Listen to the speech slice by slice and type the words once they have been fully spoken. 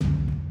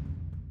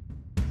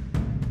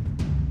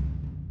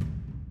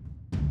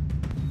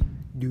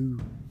do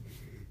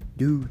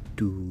do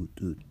do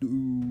do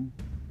do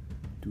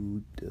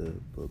do the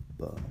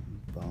bum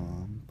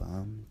bum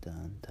bum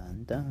dun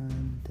dun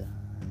dun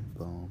dun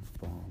bum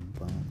bum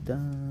bum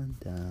dun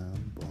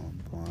dun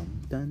bum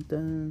bum dun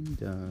dun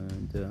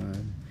dun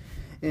dun.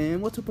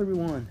 And what's up,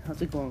 everyone?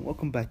 How's it going?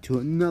 Welcome back to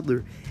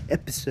another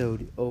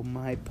episode of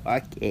my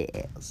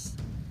podcast.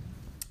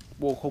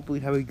 Well, hopefully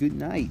have a good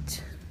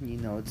night.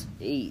 It's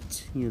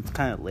 8. It's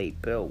kind of late,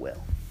 but oh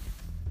well.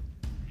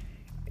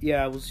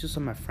 Yeah, I was just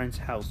at my friend's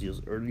house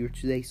just earlier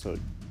today, so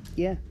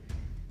yeah.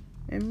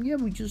 And yeah,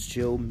 we just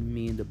chilled,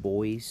 me and the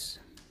boys,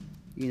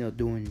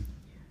 doing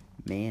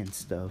man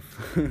stuff.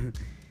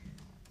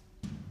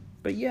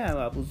 But yeah,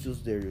 I was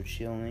just there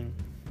chilling.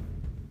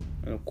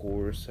 And of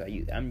course,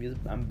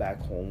 I'm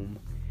back home.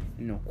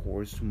 And of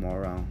course,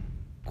 tomorrow I'm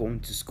going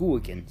to school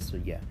again. So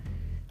yeah,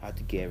 I have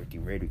to get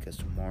everything ready because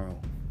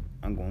tomorrow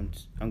I'm going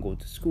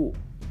to school.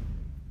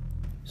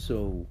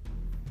 So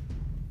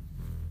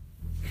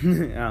I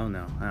don't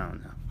know.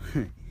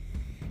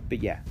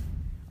 But yeah,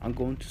 I'm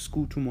going to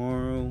school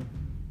tomorrow.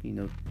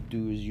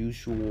 Do as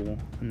usual.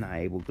 I'm not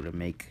able to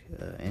make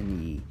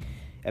any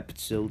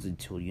episodes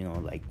until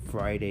like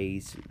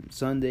Fridays,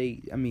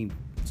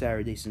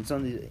 Saturdays and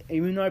Sundays.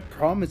 Even though I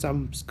promise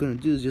I'm just gonna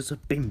do this, just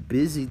I've been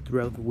busy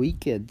throughout the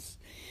weekends.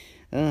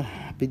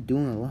 I've been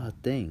doing a lot of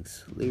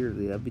things.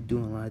 Literally, I've been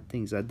doing a lot of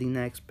things. I did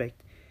not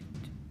expect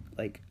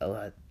a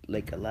lot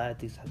of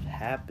things have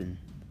happened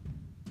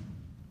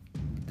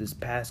this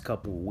past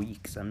couple of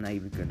weeks. I'm not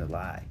even gonna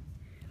lie.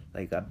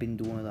 I've been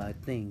doing a lot of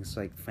things,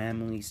 like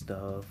family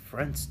stuff,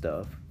 friend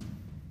stuff,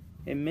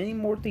 and many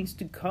more things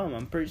to come.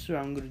 I'm pretty sure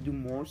I'm gonna do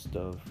more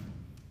stuff,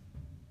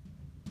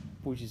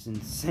 which is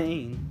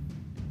insane.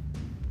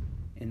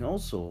 And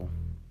also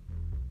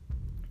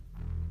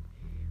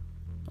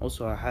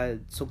I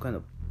had some kind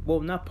of,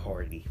 not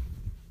party,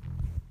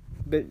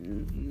 but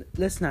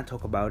let's not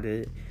talk about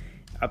it.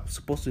 I'm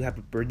supposed to have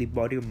a birthday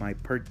party on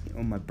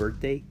my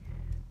birthday,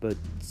 but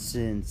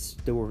since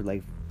there were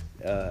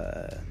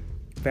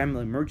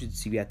family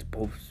emergency, we had to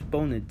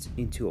postpone it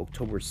into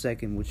October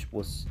 2nd, which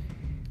was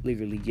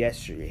literally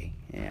yesterday.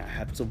 And I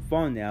had some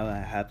fun now. I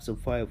had some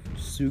fun.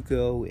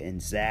 Suko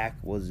and Zach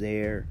was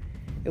there.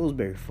 It was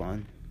very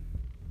fun.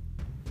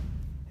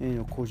 And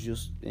of course,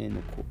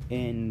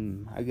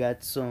 and I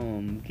got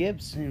some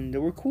gifts, and they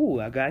were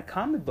cool. I got a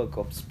comic book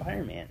of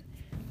Spider-Man,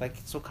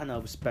 some kind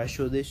of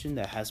special edition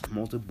that has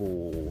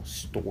multiple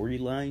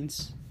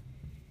storylines.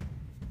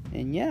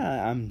 And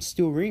yeah, I'm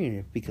still reading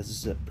it because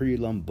it's a pretty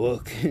long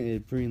book, a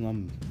pretty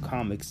long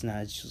comic. It's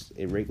not just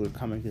a regular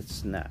comic.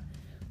 It's not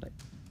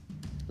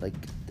like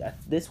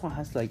that. This one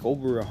has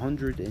over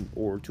 100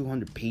 or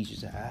 200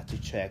 pages. I have to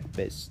check,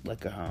 but it's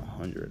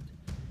 100.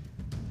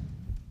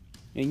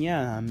 And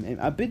yeah,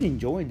 I've been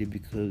enjoying it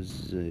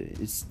because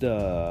it's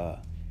the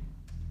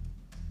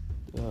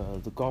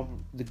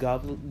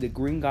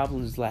Green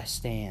Goblin's last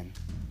stand.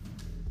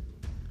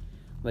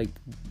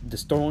 The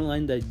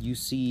storyline that you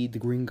see the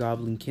Green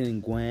Goblin killing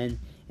Gwen,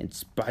 and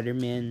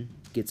Spider-Man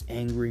gets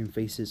angry and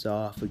faces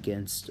off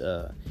against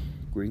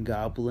Green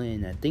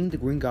Goblin. I think the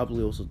Green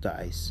Goblin also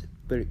dies.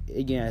 But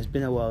again, it's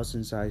been a while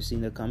since I've seen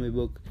the comic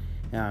book,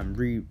 and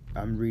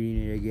I'm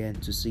reading it again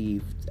to see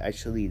if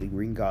actually the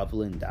Green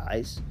Goblin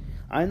dies.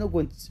 I know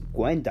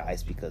Gwen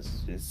dies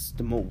because it's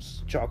the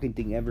most shocking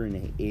thing ever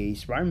in a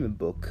Spider-Man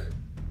book.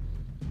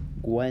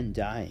 Gwen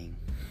dying.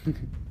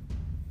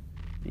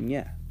 And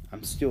yeah,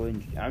 I'm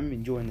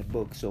enjoying the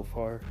book so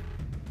far.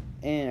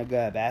 And I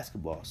got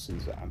basketball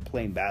since I'm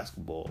playing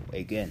basketball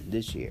again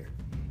this year.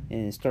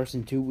 And it starts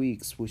in 2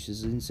 weeks, which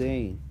is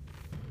insane.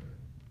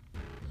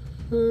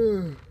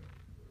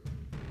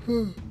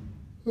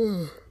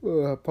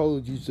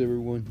 Apologies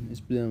everyone, it's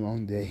been a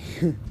long day.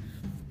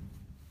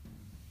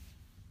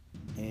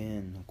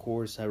 And of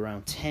course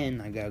around 10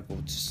 I gotta go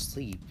to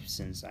sleep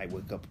since I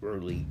wake up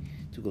early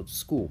to go to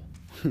school.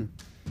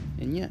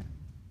 And yeah.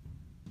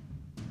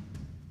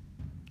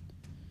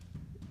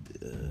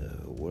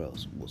 What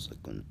else was I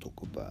gonna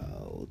talk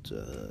about?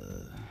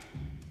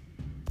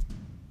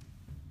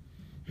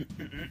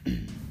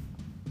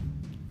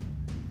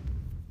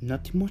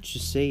 Nothing much to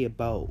say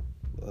about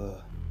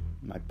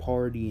my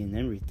party and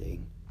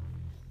everything.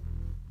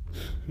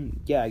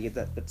 Yeah, I get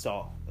that. That's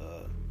all.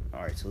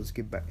 Alright, so let's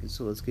get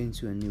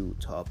into a new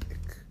topic.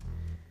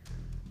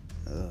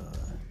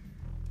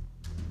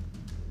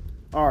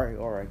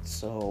 Alright,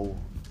 so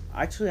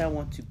actually I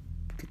want to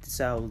get this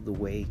out of the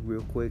way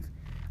real quick.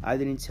 I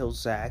didn't tell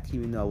Zach,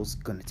 even though I was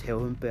gonna tell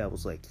him, but I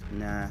was like,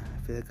 nah, I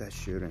feel like I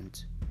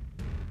shouldn't.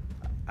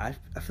 I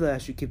feel like I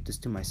should keep this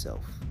to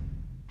myself,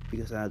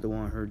 because I don't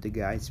want to hurt the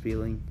guy's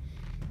feeling,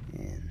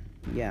 and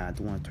yeah, I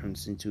don't want to turn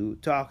this into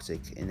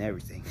toxic and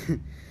everything.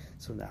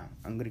 So now,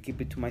 I'm gonna keep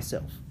it to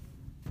myself.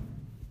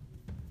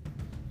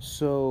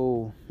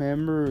 So,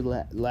 remember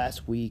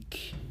last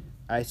week,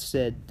 I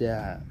said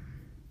that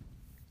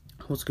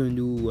I was gonna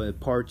do a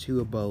part 2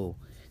 about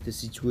the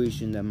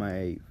situation that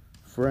my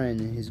friend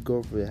and his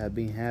girlfriend have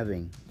been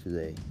having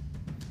today.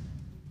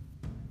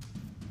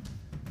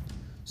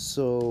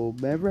 So,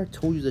 remember I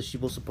told you that she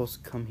was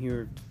supposed to come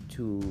here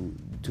to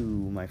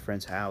my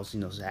friend's house,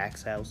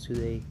 Zach's house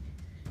today,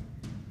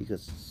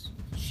 because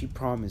she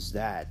promised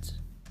that,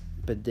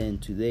 but then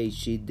today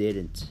she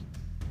didn't.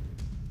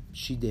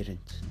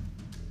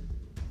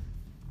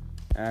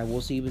 I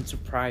was even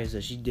surprised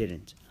that she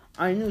didn't.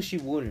 I knew she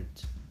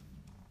wouldn't.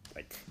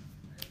 Like,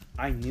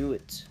 I knew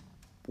it.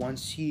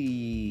 Once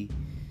she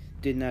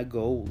did not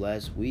go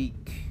last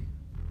week,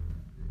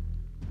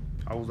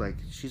 I was like,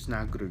 she's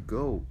not gonna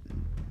go.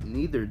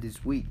 Neither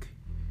this week.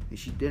 And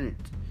she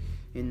didn't.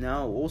 And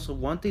now, also,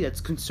 one thing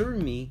that's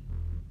concerning me,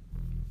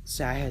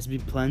 Sai has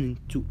been planning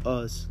to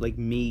us, like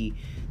me,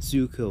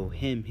 Zuko,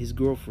 him, his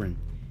girlfriend,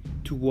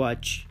 to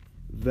watch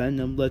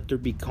Venom Let There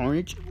Be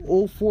Carnage,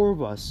 all four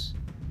of us.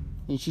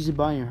 And she's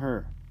buying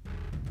her.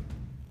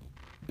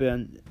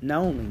 But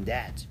not only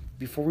that,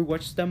 before we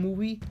watch that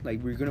movie,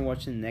 like we're gonna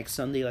watch it next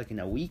Sunday, like in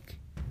a week,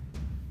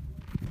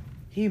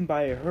 he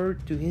invited her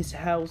to his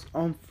house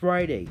on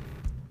Friday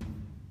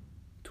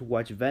to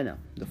watch Venom,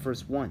 the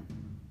first one.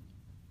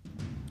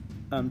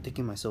 I'm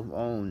thinking to myself,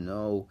 oh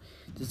no,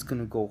 this is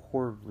gonna go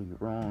horribly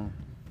wrong.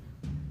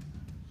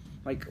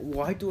 Like,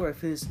 why do I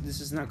think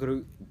this is not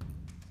gonna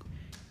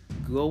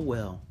go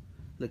well?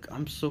 Like,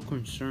 I'm so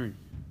concerned.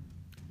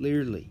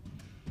 Literally.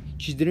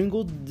 She didn't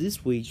go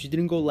this week. She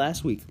didn't go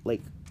last week.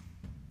 Like,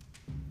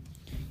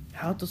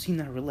 how does he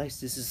not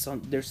realize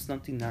there's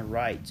something not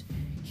right?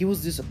 He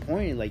was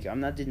disappointed. Like, I'm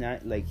not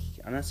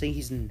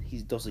saying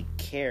he doesn't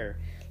care.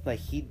 Like,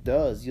 he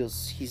does.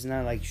 He's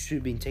not like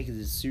should be taking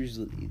this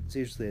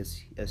seriously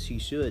as he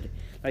should.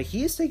 Like,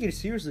 he is taking it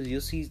seriously.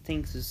 He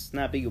thinks it's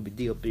not big of a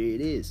deal, but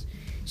it is.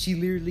 She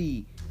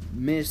literally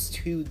missed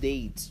 2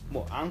 dates.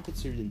 Well, I don't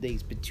consider them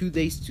dates, but 2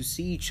 days to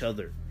see each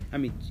other. I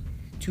mean,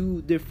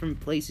 2 different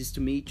places to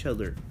meet each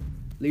other,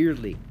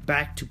 literally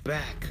back to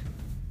back.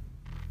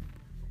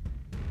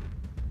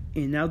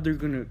 And now they're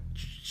gonna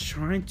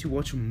trying to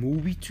watch a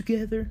movie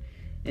together,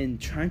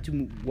 and trying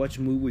to watch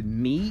a movie with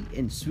me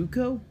and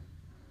Zuko.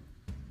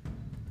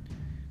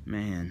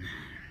 Man,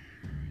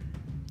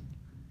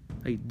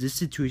 like, this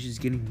situation is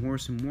getting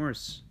worse and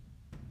worse.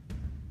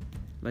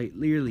 Like,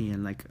 literally,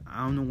 and like,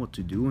 I don't know what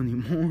to do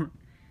anymore.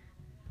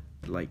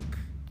 Like,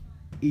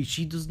 if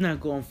she does not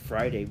go on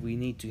Friday, we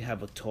need to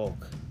have a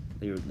talk.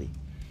 Literally,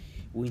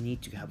 we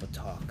need to have a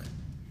talk.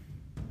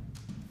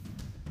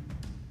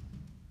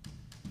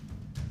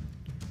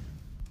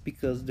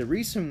 Because the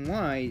reason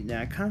why,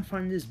 now I can't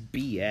find this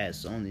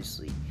BS,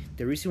 honestly.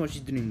 The reason why she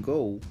didn't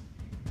go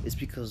is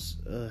because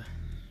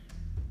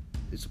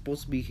it's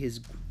supposed to be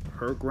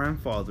her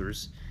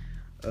grandfather's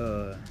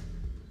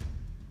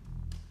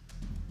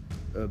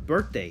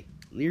birthday.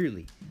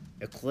 Literally,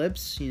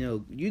 Eclipse.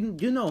 You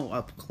know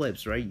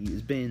Eclipse, right?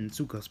 It's been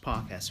Zuko's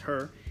podcast.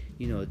 Her,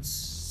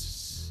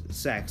 it's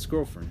Zach's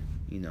girlfriend.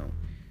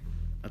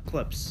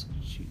 Eclipse.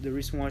 The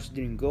reason why she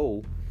didn't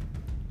go,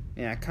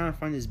 and I kind of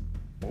find this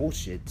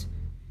bullshit,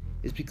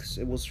 is because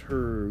it was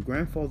her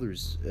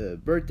grandfather's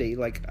birthday.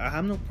 Like, I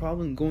have no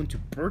problem going to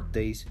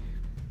birthdays,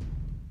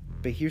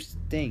 but here's the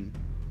thing: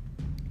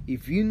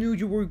 if you knew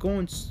you were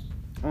going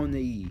on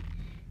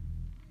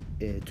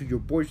to your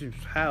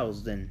boyfriend's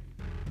house, then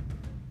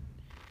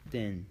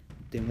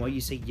why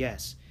you say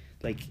yes?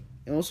 Like,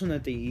 and also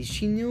another thing, if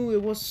she knew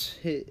it was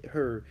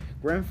her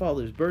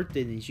grandfather's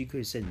birthday, then she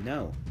could have said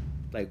no.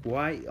 Like,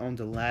 why on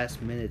the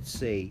last minute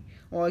say,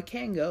 "Oh, I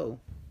can't go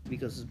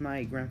because it's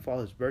my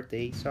grandfather's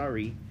birthday,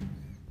 sorry."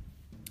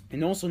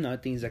 And also another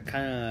thing is that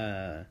kind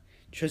of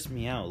stressed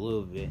me out a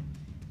little bit.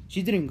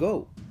 She didn't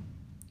go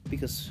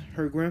because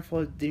her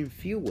grandfather didn't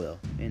feel well,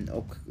 and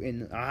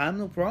I have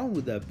no problem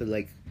with that. But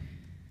like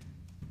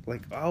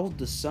all of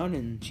the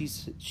sudden, she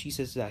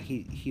says that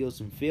he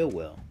doesn't feel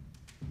well,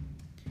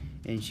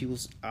 and she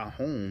was at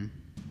home.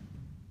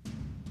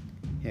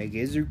 I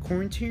guess they're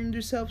quarantining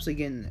themselves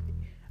again.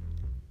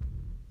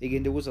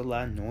 There was a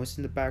lot of noise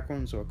in the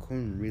background, so I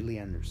couldn't really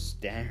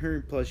understand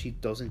her. Plus, she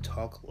doesn't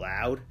talk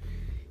loud.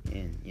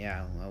 And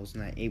yeah, I was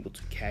not able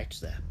to catch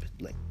that. But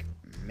like,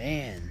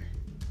 man,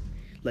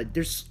 like,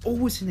 there's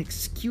always an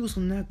excuse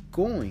on not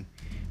going.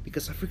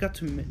 Because I forgot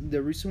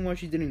the reason why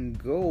she didn't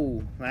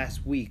go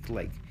last week,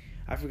 like,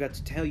 I forgot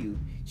to tell you.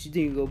 She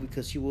didn't go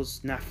because she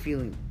was not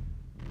feeling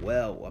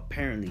well,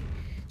 apparently.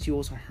 She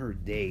was on her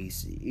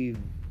days. If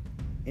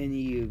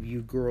any of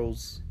you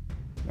girls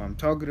what I'm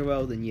talking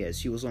about, then yes,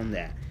 she was on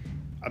that.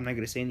 I'm not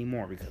gonna say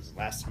anymore because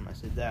last time I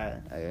said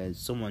that,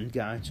 someone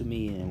got into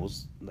me and it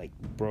was like,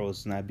 bro,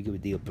 it's not a big of a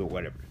deal, but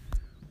whatever.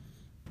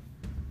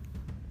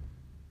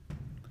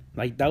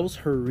 Like, that was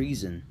her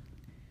reason.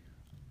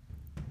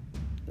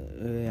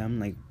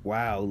 I'm like,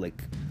 wow,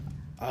 like,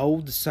 all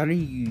of a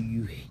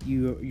sudden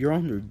you're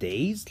on her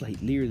days,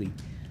 like, literally,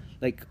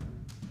 like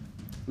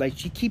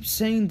she keeps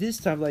saying this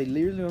stuff, like,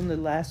 literally on the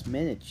last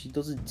minute. She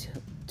doesn't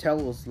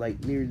tell us,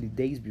 like, literally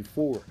days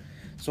before.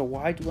 So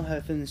why do I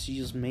have feeling she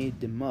just made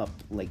them up?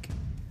 Like,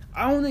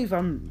 I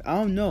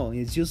don't know.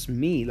 It's just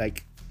me.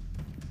 Like,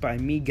 by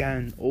me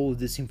getting all of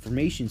this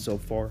information so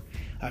far,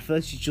 I feel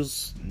like she's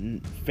just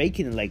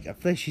faking it. Like, I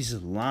feel like she's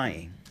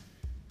lying.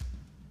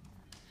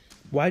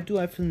 Why do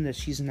I feel that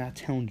she's not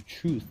telling the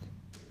truth?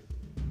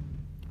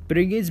 But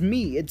again,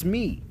 it's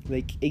me.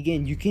 Like,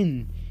 again, you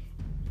can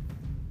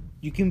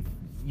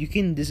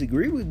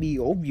disagree with me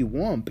all you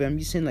want, but I'm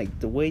just saying, like,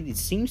 the way it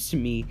seems to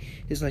me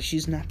is like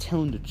she's not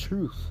telling the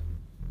truth.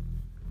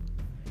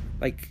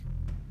 Like,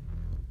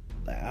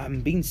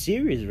 I'm being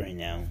serious right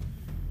now.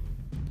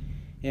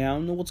 And I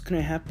don't know what's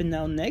gonna happen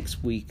now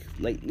next week.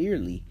 Like,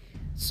 literally,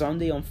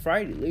 Sunday on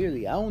Friday,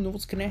 literally, I don't know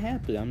what's gonna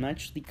happen. I'm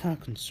actually kind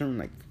of concerned,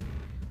 like,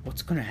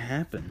 what's gonna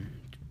happen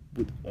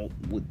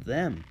with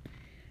them.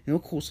 And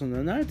of course,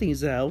 another thing is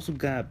that I also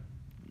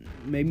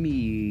made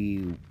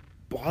me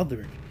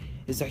bothered.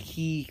 Is that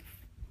he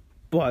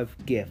bought a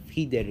gift.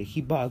 He did it. He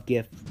bought a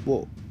gift.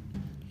 Well,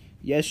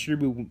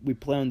 yesterday we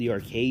played on the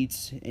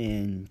arcades,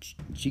 and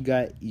he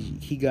got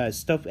a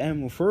stuffed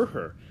animal for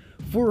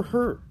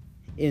her.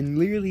 And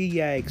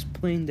literally, I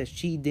explained that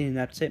she didn't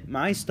accept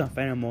my stuffed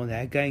animal that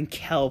I got in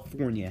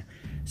California,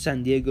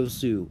 San Diego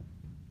Zoo.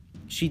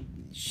 She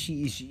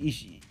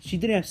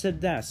didn't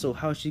accept that. So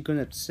how is she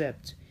gonna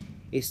accept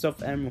a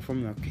stuffed animal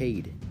from an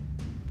arcade?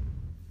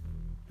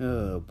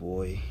 Oh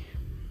boy.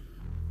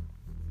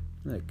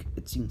 Like,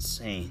 it's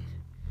insane.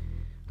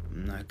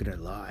 I'm not gonna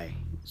lie.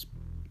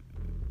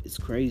 It's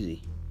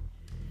crazy.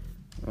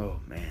 Oh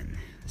man.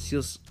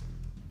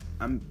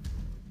 I'm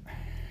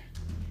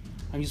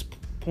just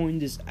pointing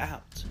this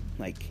out.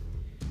 Like,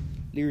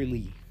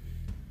 literally.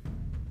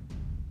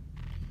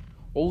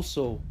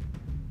 Also,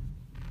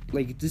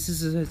 like, this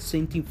is the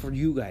same thing for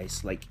you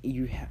guys. Like,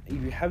 you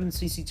having the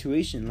same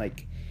situation,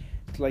 like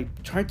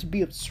try to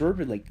be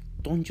observant. Like,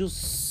 don't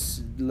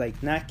just,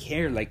 like, not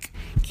care. Like,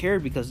 care,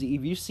 because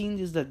if you've seen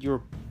this, that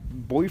your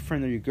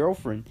boyfriend or your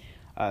girlfriend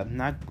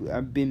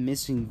I've been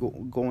missing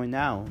going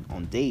out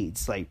on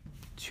dates, like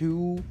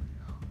two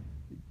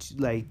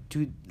in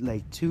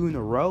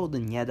a row,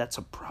 then yeah, that's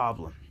a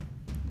problem.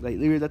 Like,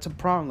 literally, that's a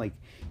problem. Like,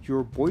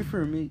 your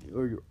boyfriend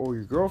or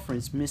your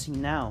girlfriend's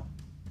missing now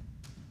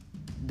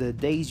the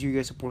days you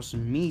guys are supposed to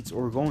meet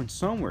or going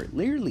somewhere.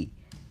 Literally,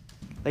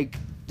 like,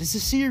 this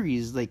is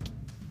serious. Like,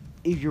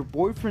 if your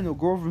boyfriend or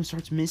girlfriend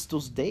starts to miss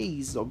those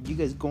days of you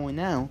guys going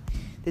out,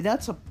 then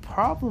that's a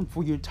problem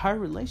for your entire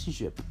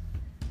relationship.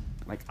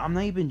 Like, I'm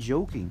not even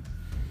joking.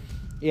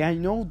 Yeah, I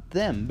know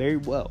them very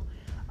well.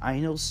 I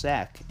know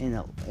Zach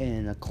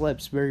and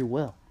Eclipse very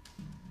well.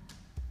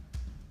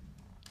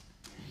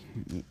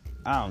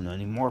 I don't know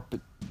anymore,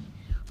 but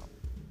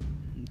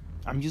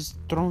I'm just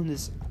throwing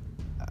this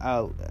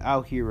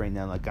out here right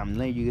now. Like, I'm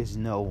letting you guys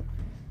know.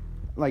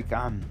 Like,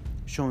 I'm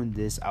showing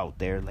this out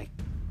there. Like,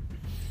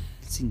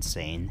 it's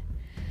insane.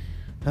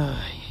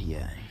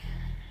 Yeah.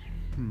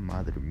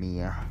 Madre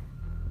mia.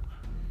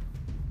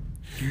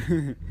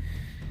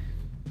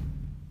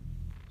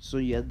 So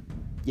yeah,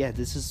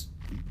 this is,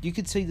 you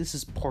could say this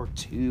is part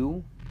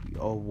 2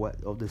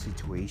 of the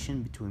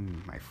situation between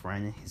my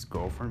friend and his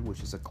girlfriend,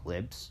 which is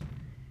Eclipse.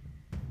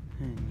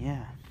 And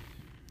yeah,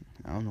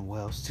 I don't know what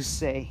else to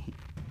say.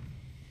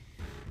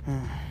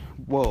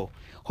 Well,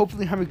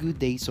 hopefully have a good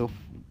day so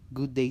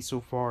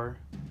far,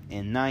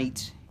 and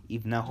night.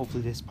 If not,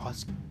 hopefully this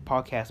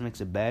podcast makes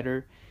it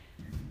better.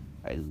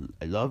 I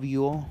love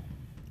you all.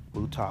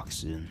 We'll talk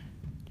soon.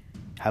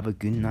 Have a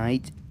good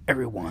night,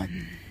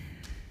 everyone.